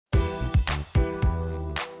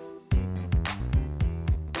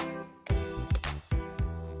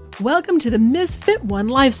Welcome to the Misfit One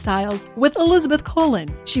Lifestyles with Elizabeth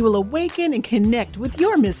Colin. She will awaken and connect with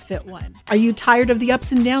your Misfit One. Are you tired of the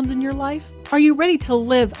ups and downs in your life? Are you ready to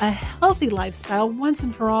live a healthy lifestyle once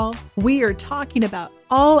and for all? We are talking about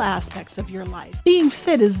all aspects of your life. Being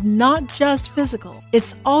fit is not just physical,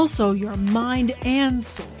 it's also your mind and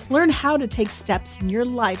soul. Learn how to take steps in your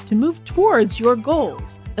life to move towards your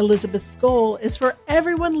goals. Elizabeth's goal is for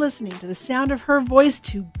everyone listening to the sound of her voice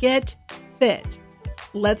to get fit.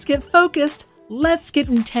 Let's get focused, let's get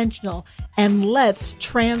intentional, and let's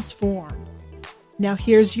transform. Now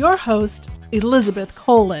here's your host, Elizabeth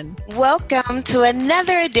Colin. Welcome to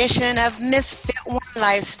another edition of Misfit One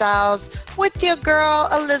Lifestyles with your girl,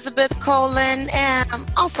 Elizabeth Colin,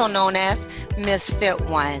 and also known as Misfit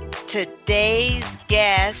One. Today's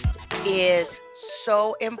guest is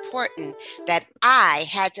so important that I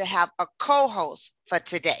had to have a co-host for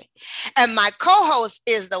today. And my co-host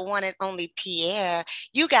is the one and only Pierre.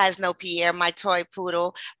 You guys know Pierre, my toy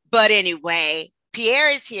poodle. But anyway, Pierre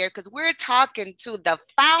is here because we're talking to the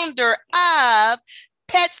founder of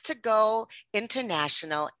Pets to Go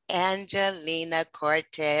International, Angelina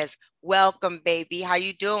Cortez. Welcome, baby. How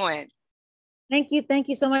you doing? Thank you. Thank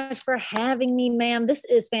you so much for having me, ma'am. This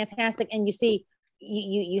is fantastic. And you see,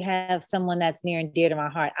 you have someone that's near and dear to my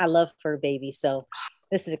heart. I love fur babies, so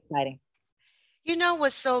this is exciting. You know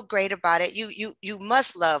what's so great about it? You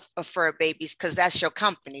must love fur babies because that's your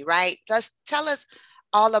company, right? Tell us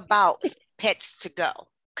all about Pets to Go,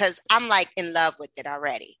 because I'm like in love with it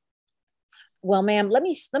already. Well, ma'am, let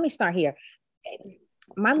me start here.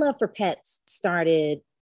 My love for pets started.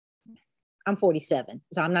 I'm 47,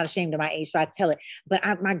 so I'm not ashamed of my age, so I tell it.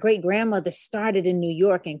 But my great grandmother started in New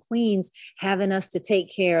York and Queens, having us to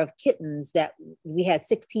take care of kittens. That we had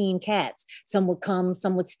 16 cats. Some would come,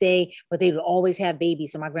 some would stay, but they would always have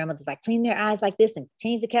babies. So my grandmother's like, clean their eyes like this and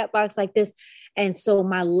change the cat box like this. And so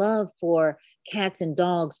my love for cats and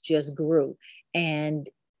dogs just grew. And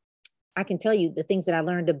I can tell you the things that I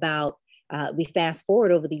learned about. We fast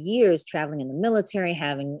forward over the years, traveling in the military,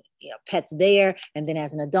 having pets there. And then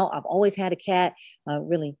as an adult, I've always had a cat,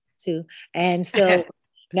 really two. And so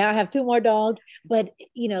now I have two more dogs. But,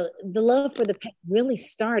 the love for the pet really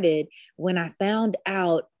started when I found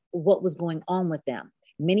out what was going on with them.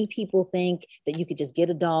 Many people think that you could just get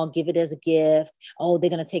a dog, give it as a gift. Oh, they're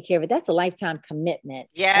going to take care of it. That's a lifetime commitment.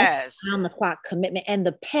 Yes. Around the clock commitment. And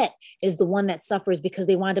the pet is the one that suffers because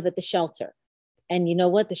they wind up at the shelter. And you know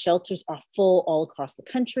what? The shelters are full all across the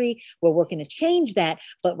country. We're working to change that.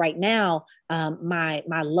 But right now, my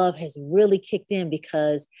love has really kicked in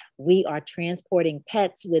because we are transporting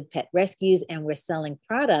pets with pet rescues and we're selling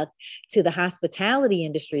product to the hospitality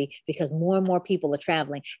industry because more and more people are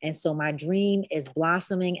traveling. And so my dream is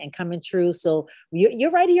blossoming and coming true. So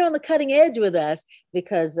you're right here on the cutting edge with us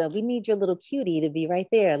because we need your little cutie to be right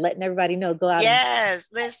there, letting everybody know, go out. Yes,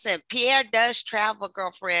 listen, Pierre does travel,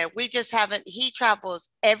 girlfriend. He travels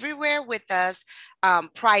everywhere with us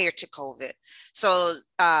prior to COVID. So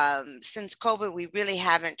since COVID, we really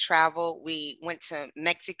haven't traveled. We went to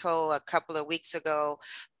Mexico a couple of weeks ago,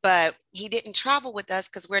 but he didn't travel with us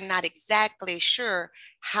because we're not exactly sure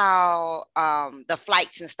how the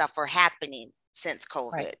flights and stuff are happening since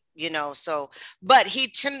COVID, right. But he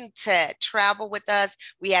tended to travel with us.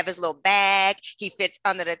 We have his little bag. He fits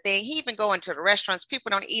under the thing. He even go into the restaurants.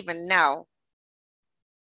 People don't even know.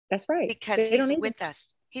 That's right. Because he's with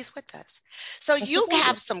us. He's with us. So you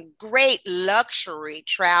have some great luxury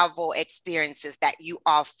travel experiences that you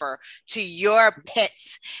offer to your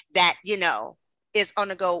pets that, is on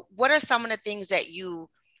the go. What are some of the things that you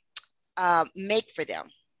make for them?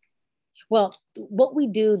 Well, what we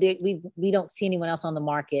do, we don't see anyone else on the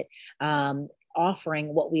market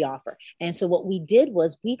offering what we offer. And so what we did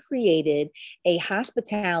was we created a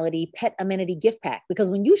hospitality pet amenity gift pack, because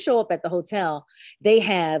when you show up at the hotel, they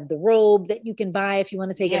have the robe that you can buy if you want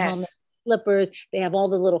to take it home, slippers, they have all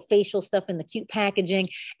the little facial stuff in the cute packaging.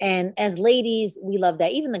 And as ladies, we love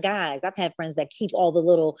that. Even the guys, I've had friends that keep all the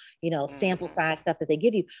little, sample size stuff that they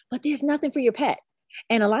give you, but there's nothing for your pet.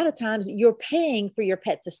 And a lot of times you're paying for your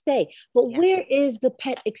pet to stay, but where is the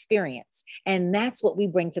pet experience? And that's what we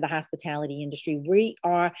bring to the hospitality industry. We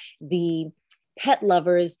are the pet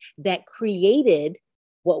lovers that created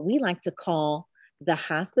what we like to call the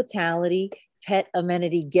hospitality pet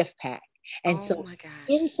amenity gift pack. And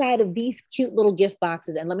inside of these cute little gift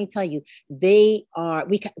boxes, and let me tell you, we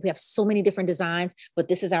have so many different designs, but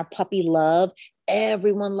this is our puppy love.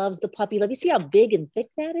 Everyone loves the puppy love. You see how big and thick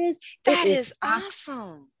that is? That is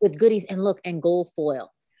awesome. With goodies and gold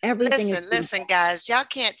foil. Everything is Listen, beautiful. guys, y'all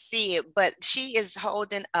can't see it, but she is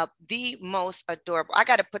holding up the most adorable. I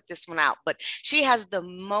got to put this one out, but she has the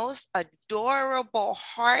most adorable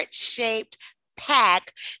heart-shaped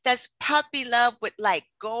pack that's puppy love with like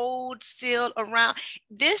gold seal around.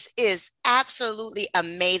 This is absolutely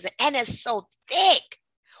amazing, and it's so thick.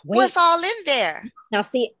 What's Wait, all in there? now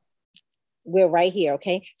see, we're right here.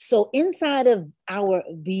 Okay. So inside of our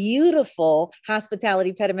beautiful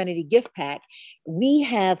hospitality pet amenity gift pack, we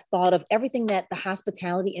have thought of everything that the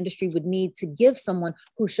hospitality industry would need to give someone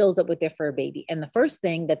who shows up with their fur baby. And the first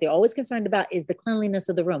thing that they're always concerned about is the cleanliness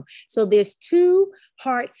of the room. So there's 2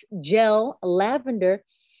 Hearts gel lavender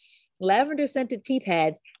scented pee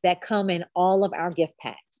pads that come in all of our gift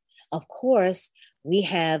packs. Of course, we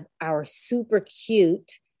have our super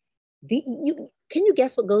cute. Can you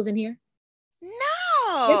guess what goes in here?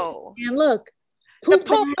 No. And look, The poop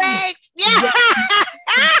poop bags. bags. Yes.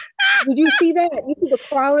 Yeah. Did you see that? You see the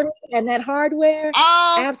quality and that hardware?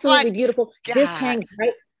 Oh my Absolutely beautiful. This God. hangs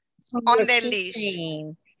right from On your their leash.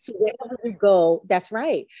 keychain. So wherever you go, that's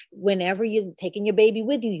right. Whenever you're taking your baby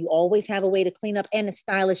with you, you always have a way to clean up, and it's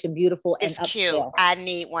stylish and beautiful and It's cute. upscale. I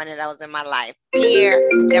need one of those in my life. Pierre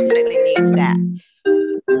definitely needs that.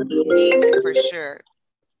 Needs it for sure.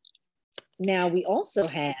 Now we also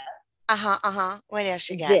have Uh-huh, uh-huh. What else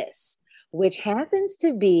you got? this, which happens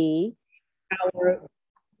to be our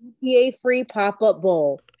BPA-free pop-up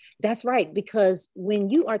bowl. That's right, because when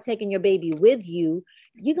you are taking your baby with you,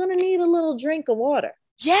 you're going to need a little drink of water.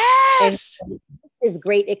 And Yes. it's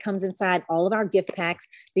great. It comes inside all of our gift packs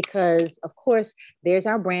because, of course, there's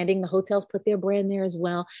our branding. The hotels put their brand there as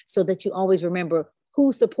well, so that you always remember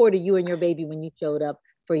who supported you and your baby when you showed up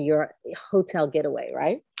for your hotel getaway,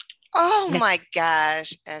 right? Oh Now, my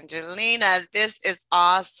gosh, Angelina, this is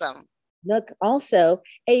awesome. look, also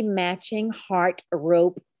a matching heart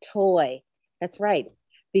rope toy. That's right,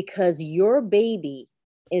 because your baby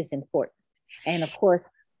is important. And of course,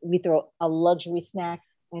 we throw a luxury snack,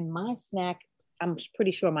 and my snack, I'm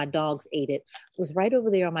pretty sure my dogs ate it, was right over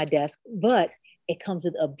there on my desk, but it comes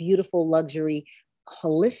with a beautiful luxury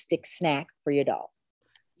holistic snack for your dog.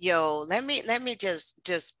 Yo, let me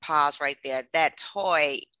just pause right there. That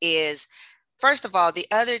toy is, first of all, the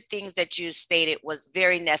other things that you stated was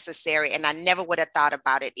very necessary, and I never would have thought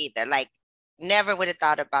about it either. Like, never would have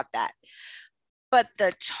thought about that. But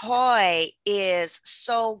the toy is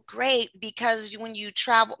so great because when you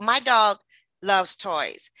travel, my dog loves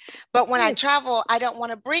toys. But when I Yes. travel, I don't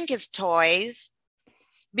want to bring his toys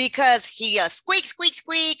because he squeak, squeak,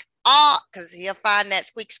 squeak. All because he'll find that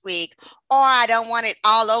squeak, squeak, or I don't want it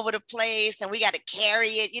all over the place and we got to carry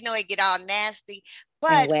it, it get all nasty.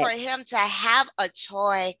 And But for wet. him to have a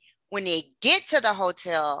toy when they get to the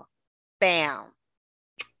hotel, bam,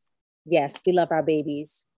 Yes, we love our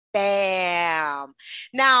babies. bam.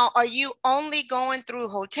 Now, are you only going through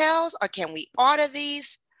hotels or can we order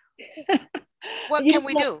these? What You know can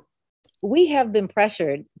we what? do? We have been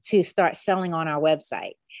pressured to start selling on our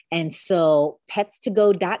website. And so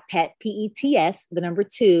pets2go.pet, P-E-T-S, the number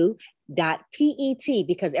 2.pet,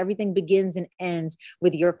 because everything begins and ends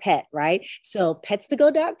with your pet, right? So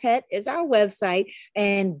pets2go.pet is our website.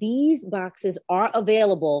 And these boxes are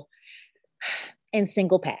available in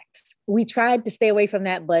single packs. We tried to stay away from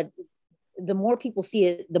that, but the more people see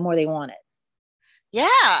it, the more they want it. Yeah,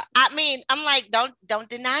 I mean, I'm like, don't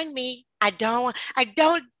deny me. I don't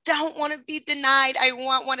want to be denied. I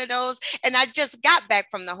want one of those. And I just got back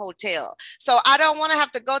from the hotel. So I don't want to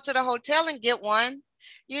have to go to the hotel and get one,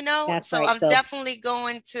 That's So right. I'm So definitely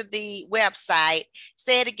going to the website.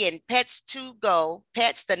 Say it again, pets to go,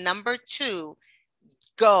 pets the number 2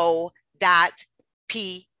 go dot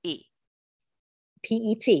pe.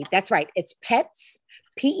 PET. That's right. It's pets,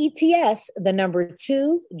 PETS, the number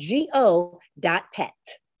 2GO.pet.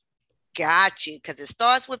 Got you, because it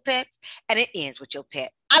starts with pets and it ends with your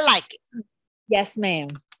pet. I like it. Yes, ma'am.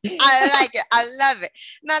 I like it. I love it.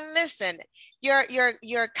 Now listen,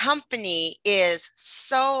 your company is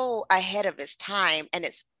so ahead of its time and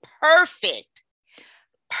it's perfect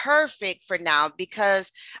for now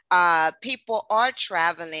because people are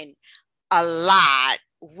traveling a lot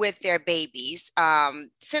with their babies.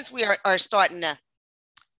 Since we are starting to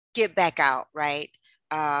get back out, right?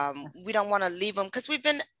 Yes. We don't want to leave them because we've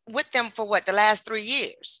been with them for the last 3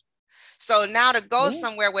 years. So now to go Yeah.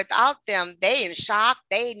 somewhere without them, they in shock.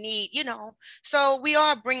 They need, So we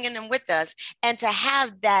are bringing them with us, and to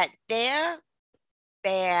have that there,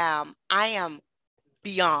 bam! I am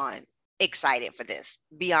beyond excited for this.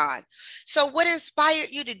 Beyond. So, what inspired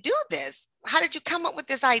you to do this? How did you come up with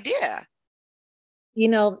this idea? You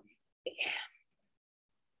know,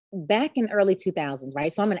 back in early 2000s,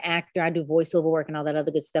 right? So I'm an actor. I do voiceover work and all that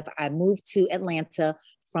other good stuff. I moved to Atlanta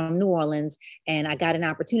from New Orleans and I got an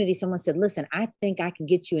opportunity. Someone said, listen, I think I can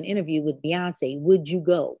get you an interview with Beyonce. Would you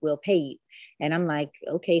go? We'll pay you. And I'm like,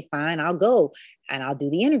 okay, fine, I'll go and I'll do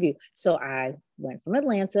the interview. So I went from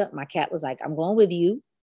Atlanta. My cat was like, I'm going with you.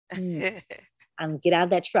 I'm get out of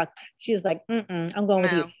that truck. She was like, I'm going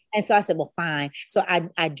with you. And so I said, well, fine. So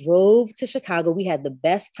I drove to Chicago. We had the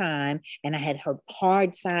best time. And I had her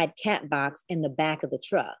hard side cat box in the back of the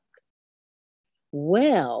truck.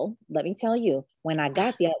 Well, let me tell you, when I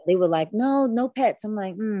got there, they were like, no pets. I'm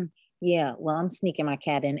like, yeah, well, I'm sneaking my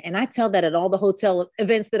cat in. And I tell that at all the hotel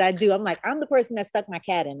events that I do. I'm like, I'm the person that stuck my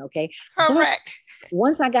cat in. Okay. Correct. But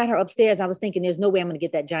once I got her upstairs, I was thinking there's no way I'm going to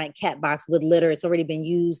get that giant cat box with litter. It's already been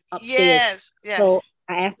used upstairs. Yes. Yeah. So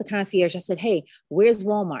I asked the concierge, I said, hey, where's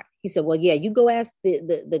Walmart? He said, well, yeah, you go ask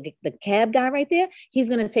the cab guy right there. He's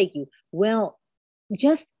going to take you. Well,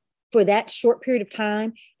 just for that short period of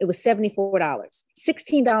time, it was $74.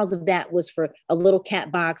 $16 of that was for a little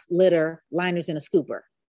cat box, litter, liners, and a scooper.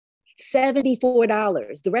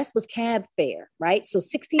 $74. The rest was cab fare, right? So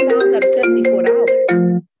 $16 out of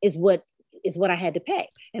 $74 is what I had to pay.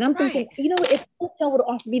 And I'm thinking, you know, if the hotel would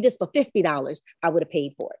have offered me this for $50, I would have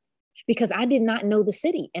paid for it. Because I did not know the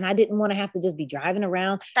city and I didn't want to have to just be driving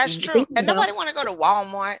around. That's true. And nobody want to go to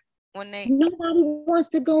Walmart when they... Nobody wants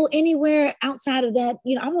to go anywhere outside of that.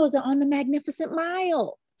 You know, I was on the Magnificent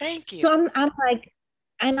Mile. Thank you. So I'm like,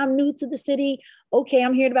 and I'm new to the city. Okay,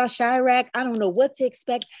 I'm hearing about Chirac. I don't know what to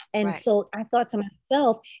expect. And so I thought to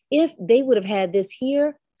myself, if they would have had this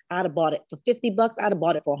here, I'd have bought it for $50. I'd have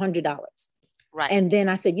bought it for $100. Right. And then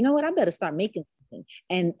I said, you know what? I better start making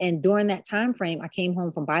something. And during that time frame, I came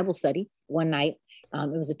home from Bible study one night.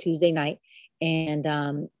 It was a Tuesday night. And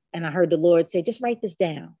I heard the Lord say, just write this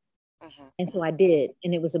down. Mm-hmm. And so I did.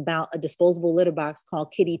 And it was about a disposable litter box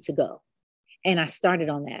called Kitty to Go. And I started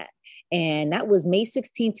on that. And that was May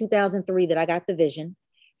 16, 2003 that I got the vision.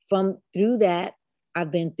 Through that,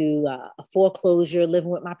 I've been through a foreclosure,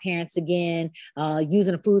 living with my parents again,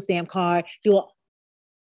 using a food stamp card,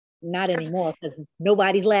 not anymore because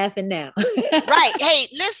nobody's laughing now. Right. Hey,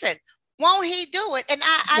 listen, won't he do it? And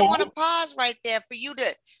I want to pause right there for you to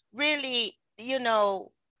really, you know,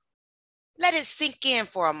 let it sink in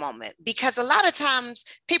for a moment, because a lot of times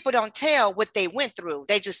people don't tell what they went through.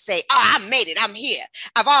 They just say, oh, I made it. I'm here.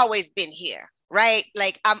 I've always been here. Right.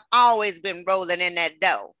 Like I've always been rolling in that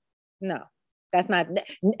dough. No, that's not,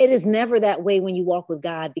 it is never that way when you walk with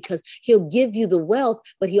God, because he'll give you the wealth,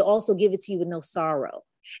 but he'll also give it to you with no sorrow.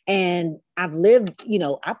 And I've lived, you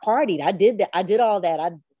know, I partied. I did that. I did all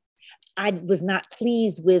that. I was not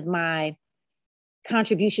pleased with my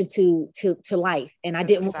contribution to life. And I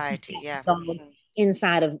didn't society, want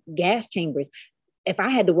inside of gas chambers. If I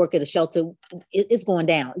had to work at a shelter, it's going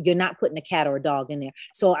down. You're not putting a cat or a dog in there.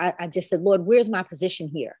 So I just said, Lord, where's my position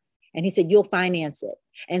here? And he said, you'll finance it.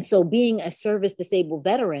 And so being a service disabled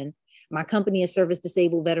veteran, my company is service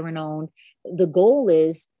disabled veteran owned. The goal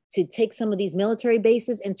is to take some of these military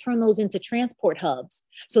bases and turn those into transport hubs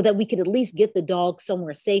so that we could at least get the dog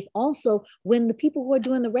somewhere safe. Also, when the people who are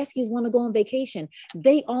doing the rescues want to go on vacation,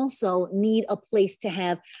 they also need a place to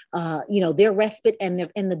have, their respite, and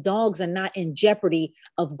the dogs are not in jeopardy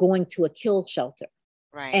of going to a kill shelter.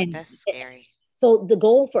 Right, and that's scary. So the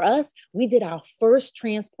goal for us, we did our first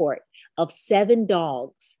transport of 7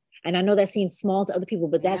 dogs. And I know that seems small to other people,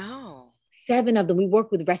 but that's 7 of them. We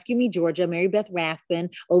work with Rescue Me Georgia, Mary Beth Rathbun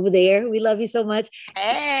over there. We love you so much.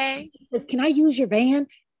 Hey. She says, can I use your van?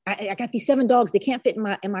 I got these 7 dogs. They can't fit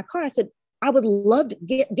in my car. I said, I would love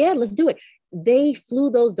to let's do it. They flew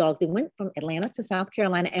those dogs. They went from Atlanta to South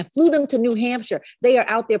Carolina and flew them to New Hampshire. They are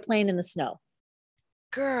out there playing in the snow.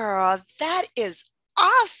 Girl, that is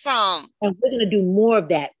awesome. And we're going to do more of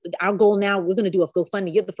that. Our goal now, we're going to do a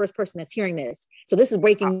GoFundMe. You're the first person that's hearing this. So this is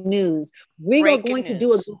breaking news. We are going to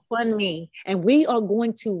do a GoFundMe, and we are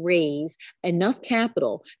going to raise enough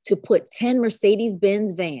capital to put 10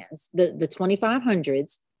 Mercedes-Benz vans, the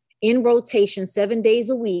 2500s, in rotation 7 days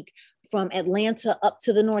a week from Atlanta up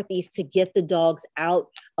to the Northeast to get the dogs out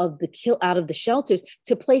of the shelters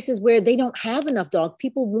to places where they don't have enough dogs.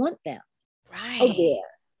 People want them. Right. Oh, yeah.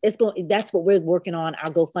 That's what we're working on, our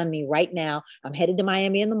GoFundMe right now. I'm headed to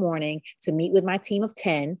Miami in the morning to meet with my team of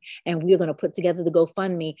 10, and we're going to put together the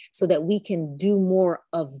GoFundMe so that we can do more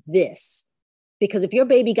of this. Because if your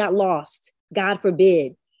baby got lost, God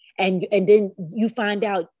forbid, and then you find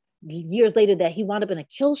out years later that he wound up in a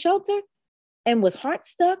kill shelter and was heart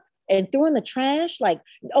stuck and threw in the trash, like,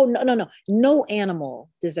 oh, no animal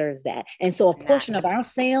deserves that. And so a portion of our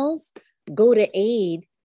sales go to aid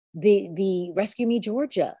the Rescue Me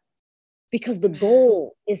Georgia. because the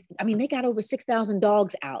goal is, I mean, they got over 6,000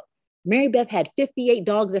 dogs out. Mary Beth had 58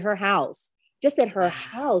 dogs at her house, just at her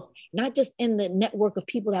house, not just in the network of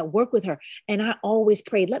people that work with her. And I always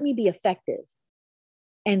prayed, let me be effective.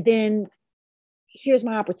 And then here's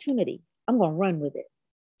my opportunity. I'm going to run with it.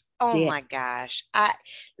 Oh my gosh. I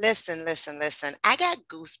listen. I got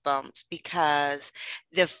goosebumps because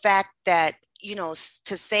the fact that,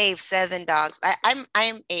 to save 7 dogs.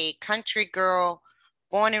 I'm a country girl,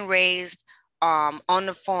 born and raised on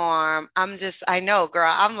the farm. I know,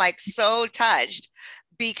 girl, I'm like so touched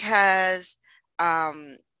because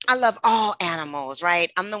I love all animals,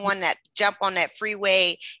 right? I'm the one that jump on that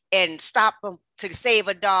freeway and stop them to save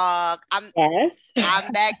a dog. Yes.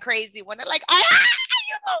 I'm that crazy one. They're like,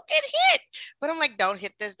 you won't get hit. But I'm like, don't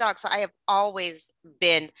hit this dog. So I have always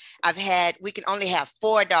been, we can only have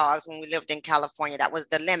 4 dogs when we lived in California. That was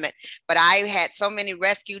the limit. But I had so many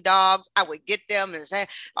rescue dogs. I would get them and say,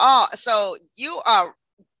 oh, so you are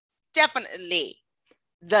definitely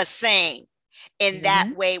the same in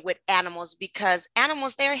that way with animals, because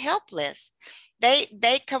animals, they're helpless.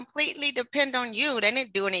 They completely depend on you. They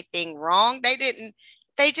didn't do anything wrong.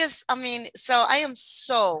 So I am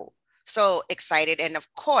so excited. And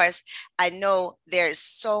of course, I know there's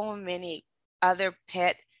so many other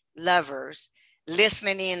pet lovers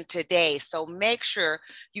listening in today. So make sure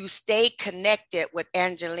you stay connected with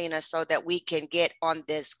Angelina so that we can get on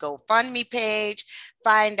this GoFundMe page,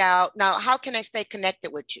 find out. Now, how can I stay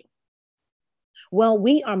connected with you? Well,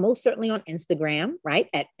 we are most certainly on Instagram, right?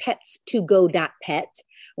 At pets2go.pet.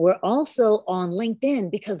 We're also on LinkedIn,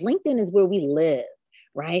 because LinkedIn is where we live,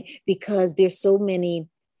 right? Because there's so many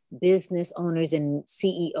business owners and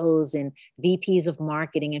CEOs and VPs of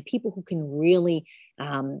marketing and people who can really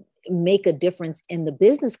make a difference in the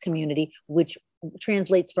business community, which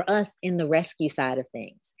translates for us in the rescue side of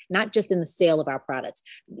things, not just in the sale of our products.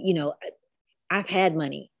 I've had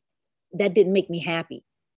money. That didn't make me happy.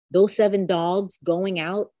 Those 7 dogs going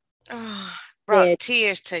out brought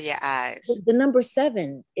tears to your eyes. The number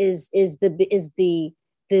 7 is the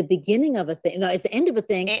beginning of a thing. No, it's the end of a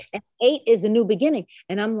thing. And 8 is a new beginning.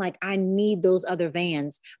 And I'm like, I need those other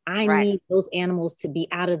vans. I need those animals to be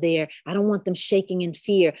out of there. I don't want them shaking in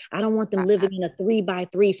fear. I don't want them living in a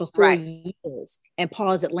 3x3 for 4 years and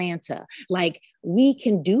pause Atlanta. Like, we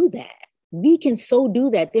can do that. We can so do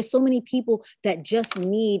that. There's so many people that just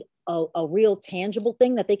need a real tangible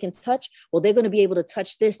thing that they can touch. Well, they're going to be able to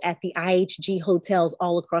touch this at the IHG hotels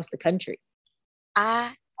all across the country.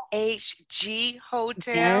 IHG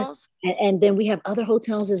hotels. And then we have other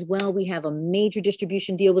hotels as well. We have a major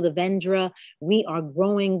distribution deal with Avendra. We are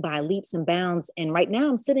growing by leaps and bounds. And right now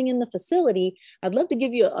I'm sitting in the facility. I'd love to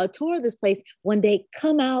give you a tour of this place one day.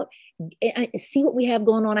 Come out and see what we have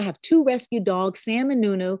going on. I have 2 rescue dogs, Sam and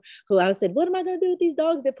Nunu, who I said, what am I going to do with these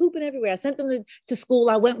dogs? They're pooping everywhere. I sent them to school.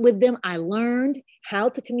 I went with them. I learned how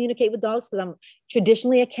to communicate with dogs because I'm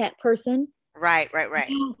traditionally a cat person. Right.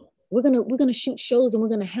 We're gonna shoot shows and we're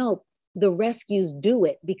gonna help the rescues do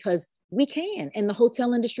it, because we can, and the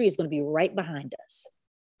hotel industry is going to be right behind us.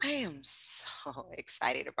 I am so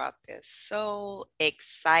excited about this. So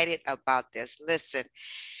excited about this. Listen,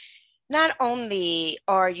 not only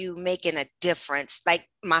are you making a difference, like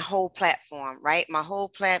my whole platform, right? My whole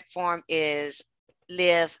platform is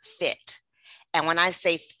Live Fit. And when I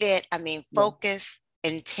say fit, I mean focus,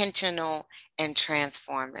 intentional, and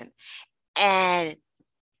transforming. And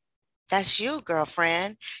that's you,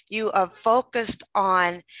 girlfriend. You are focused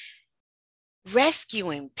on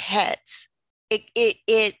rescuing pets.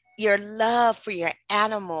 Your love for your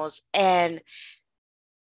animals, and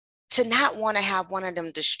to not want to have one of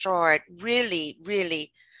them destroyed really,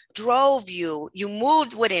 really drove you. You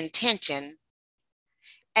moved with intention,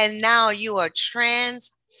 and now you are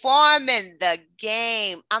transforming the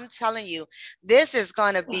game. I'm telling you, this is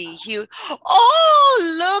going to be huge.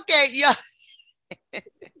 Oh, look at you.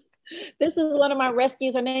 This is one of my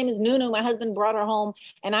rescues. Her name is Nunu. My husband brought her home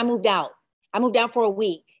and I moved out. I moved out for a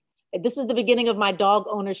week. This was the beginning of my dog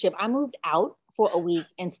ownership. I moved out for a week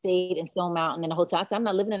and stayed in Stone Mountain in a hotel. I said, I'm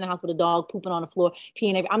not living in a house with a dog pooping on the floor,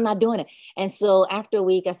 peeing everywhere. I'm not doing it. And so after a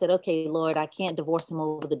week, I said, okay, Lord, I can't divorce him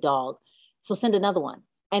over the dog. So send another one.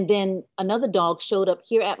 And then another dog showed up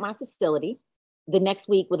here at my facility the next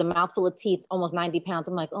week with a mouthful of teeth, almost 90 pounds.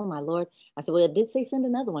 I'm like, oh my Lord. I said, well, it did say send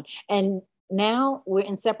another one. And now we're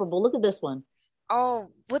inseparable. Look at this one. Oh,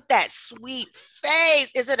 with that sweet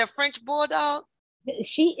face. Is it a French bulldog?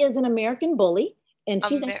 She is an American bully, and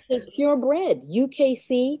she's actually purebred,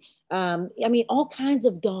 UKC. I mean, all kinds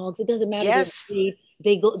of dogs. It doesn't matter. Yes.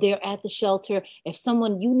 They're at the shelter. If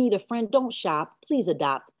you need a friend, don't shop, please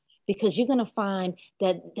adopt. because you're going to find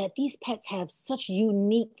that these pets have such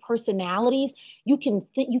unique personalities. You can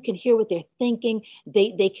hear what they're thinking.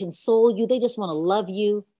 They console you. They just want to love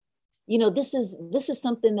you. This is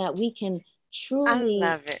something that we can I truly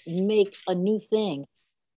love it. make a new thing.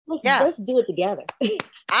 Yeah. Let's do it together.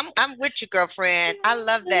 I'm with you, girlfriend. I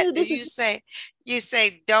love that. You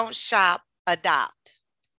say don't shop, adopt.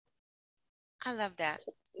 I love that.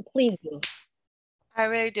 Please do. I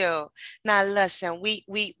really do. Now listen,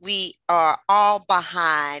 we are all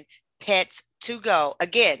behind Pets to Go.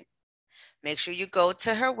 Again, make sure you go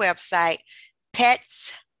to her website,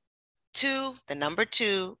 pets to the number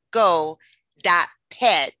 2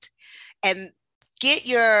 go.pet, and get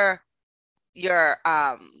your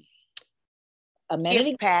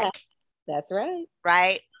amenity gift pack. That's right.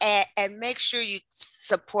 Right. And make sure you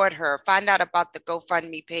support her. Find out about the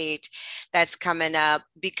GoFundMe page that's coming up,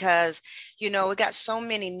 because, we got so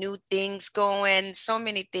many new things going, so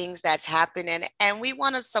many things that's happening, and we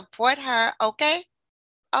want to support her. Okay.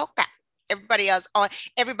 Okay.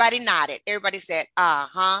 Everybody nodded. Everybody said,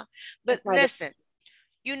 uh-huh. But listen,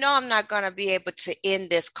 I'm not going to be able to end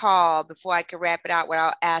this call before I can wrap it out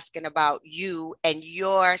without asking about you and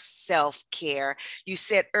your self-care. You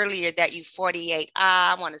said earlier that you 48.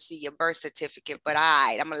 I want to see your birth certificate, but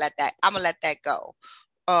I'm going to let that go.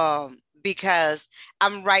 Because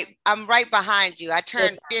I'm right behind you. I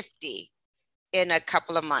turned 50 in a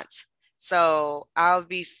couple of months. So I'll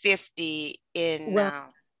be 50 in,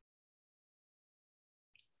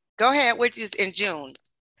 go ahead, which is in June.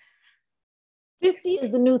 50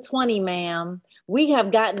 is the new 20, ma'am. We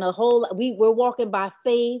have gotten we're walking by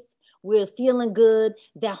faith. We're feeling good.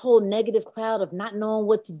 That whole negative cloud of not knowing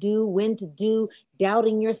what to do, when to do,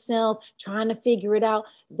 doubting yourself, trying to figure it out,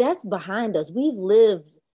 that's behind us. We've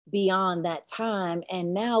lived beyond that time.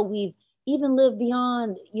 And now we've even lived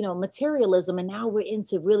beyond, materialism. And now we're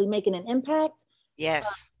into really making an impact.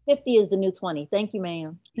 Yes. 50 is the new 20. Thank you,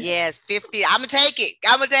 ma'am. Yes, 50. I'm going to take it.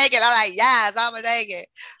 I'm like, yes, I'm going to take it.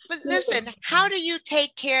 But listen, how do you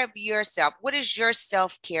take care of yourself? What does your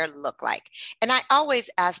self-care look like? And I always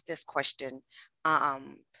ask this question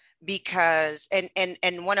because,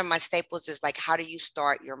 and one of my staples is like, how do you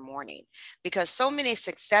start your morning? Because so many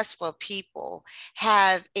successful people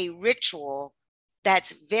have a ritual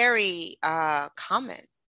that's very common,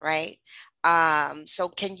 right? So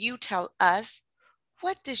can you tell us,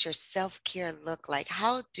 what does your self-care look like?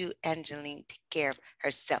 How do Angelina take care of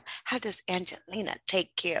herself? How does Angelina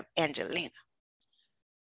take care of Angelina?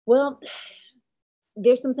 Well,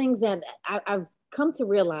 there's some things that I've come to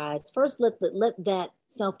realize. First, let that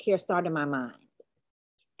self-care start in my mind.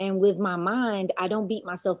 And with my mind, I don't beat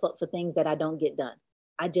myself up for things that I don't get done.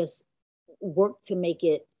 I just work to make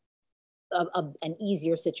it an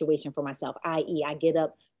easier situation for myself, i.e. I get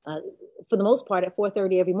up for the most part at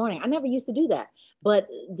 4:30 every morning. I never used to do that, but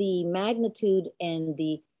the magnitude and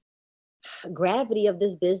the gravity of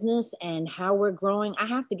this business and how we're growing, I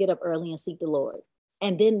have to get up early and seek the Lord.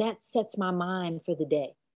 And then that sets my mind for the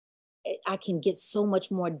day. I can get so much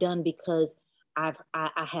more done because I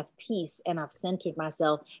have peace and I've centered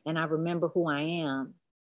myself and I remember who I am.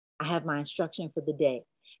 I have my instruction for the day.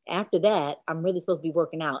 After that, I'm really supposed to be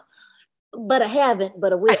working out, but I haven't,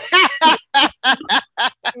 but I will.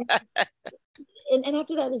 And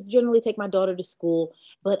after that is generally take my daughter to school.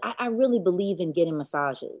 But I really believe in getting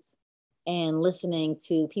massages and listening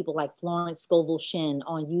to people like Florence Scovel Shin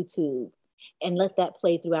on YouTube and let that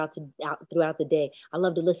play throughout the day. I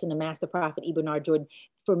love to listen to Master Prophet E. Bernard Jordan.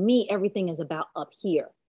 For me, everything is about up here,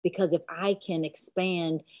 because if I can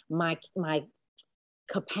expand my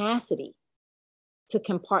capacity to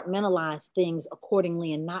compartmentalize things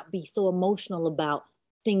accordingly and not be so emotional about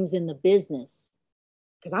things in the business.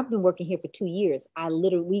 Because I've been working here for 2 years.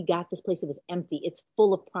 We got this place, it was empty. It's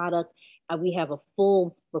full of product. We have a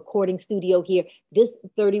full recording studio here. This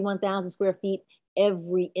 31,000 square feet,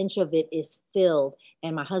 every inch of it is filled.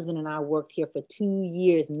 And my husband and I worked here for 2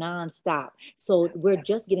 years nonstop. So we're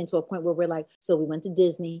just getting to a point where we're like, so we went to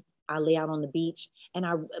Disney. I lay out on the beach. And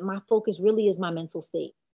my focus really is my mental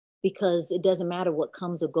state. Because it doesn't matter what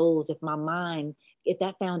comes or goes. If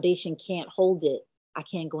that foundation can't hold it, I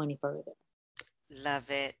can't go any further. Love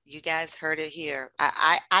it. You guys heard it here.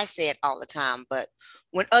 I say it all the time, but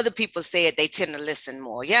when other people say it, they tend to listen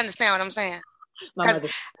more. You understand what I'm saying?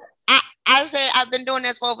 Because I say I've been doing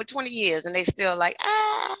this for over 20 years and they still like,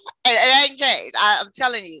 and it ain't changed. I'm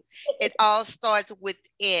telling you, it all starts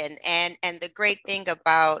within. And the great thing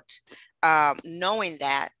about knowing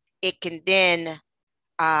that, it can then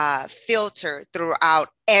filter throughout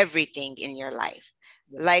everything in your life,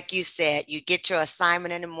 like you said, you get your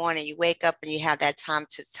assignment in the morning, you wake up and you have that time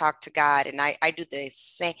to talk to God. And I do the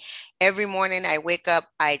same. Every morning I wake up,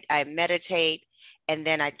 I meditate, and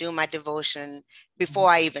then I do my devotion before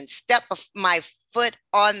I even step my foot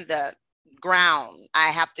on the ground. I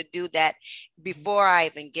have to do that before I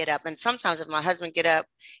even get up. And sometimes if my husband get up,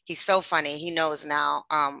 he's so funny. He knows now.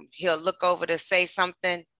 He'll look over to say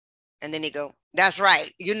something, and then he go, "That's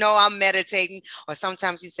right. You know, I'm meditating." Or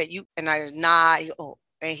sometimes he said, "You," and I nod,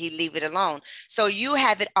 and he leave it alone. So you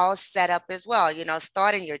have it all set up as well,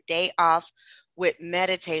 starting your day off with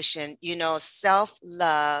meditation.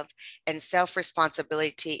 Self-love and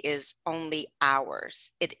self-responsibility is only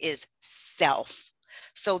ours. It is self.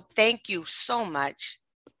 So thank you so much.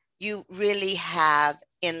 You really have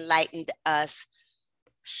enlightened us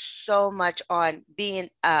so much on being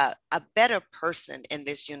a better person in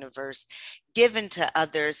this universe, given to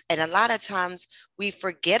others. And a lot of times we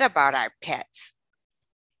forget about our pets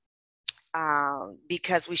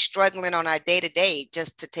because we're struggling on our day-to-day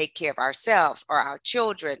just to take care of ourselves or our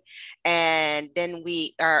children. And then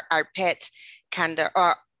our pets kind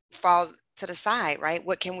of fall to the side, right?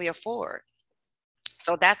 What can we afford?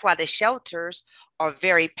 So that's why the shelters are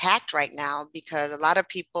very packed right now, because a lot of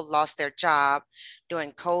people lost their job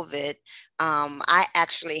during COVID. I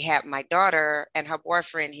actually had my daughter and her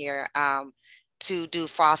boyfriend here to do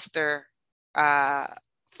foster for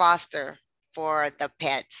the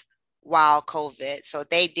pets while COVID. So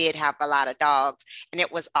they did have a lot of dogs, and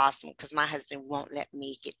it was awesome because my husband won't let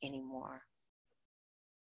me get any more.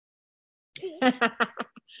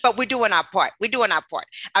 But we're doing our part.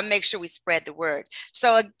 I make sure we spread the word.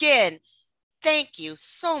 So again, thank you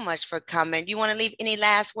so much for coming. You want to leave any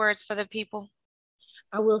last words for the people?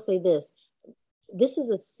 I will say this. This is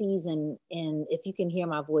a season, and if you can hear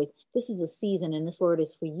my voice, this is a season, and this word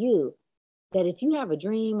is for you, that if you have a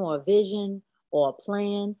dream or a vision or a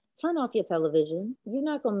plan, turn off your television. You're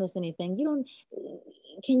not going to miss anything.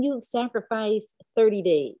 Can you sacrifice 30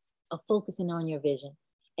 days of focusing on your vision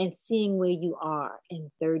and seeing where you are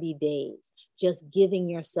in 30 days, just giving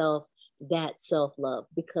yourself that self-love?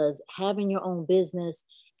 Because having your own business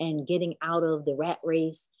and getting out of the rat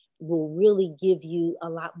race will really give you a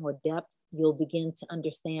lot more depth. You'll begin to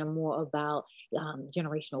understand more about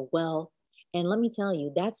generational wealth. And let me tell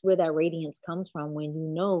you, that's where that radiance comes from, when you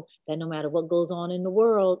know that no matter what goes on in the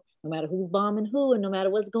world, no matter who's bombing who, and no matter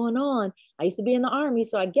what's going on, I used to be in the Army,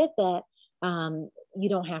 so I get that, you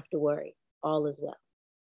don't have to worry. All is well.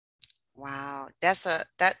 Wow, that's a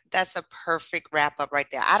perfect wrap up right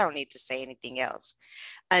there. I don't need to say anything else.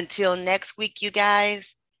 Until next week, you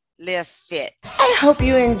guys, live fit. I hope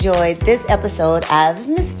you enjoyed this episode of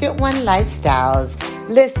Misfit One Lifestyles.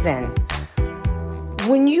 Listen,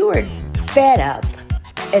 when you are fed up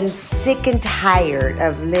and sick and tired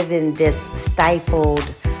of living this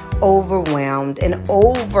stifled, overwhelmed, and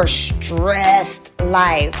overstressed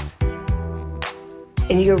life,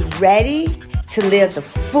 and you're ready to live the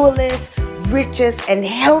fullest, richest, and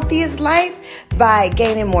healthiest life by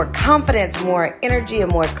gaining more confidence, more energy, and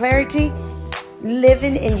more clarity,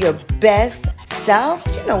 living in your best self,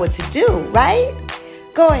 you know what to do, right?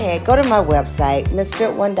 Go ahead, go to my website,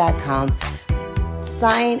 misfit1.com.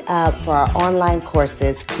 Sign up for our online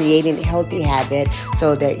courses, Creating a Healthy Habit,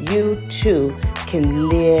 so that you too can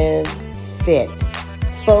live fit,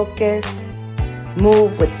 focus,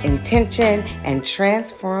 move with intention, and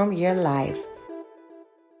transform your life.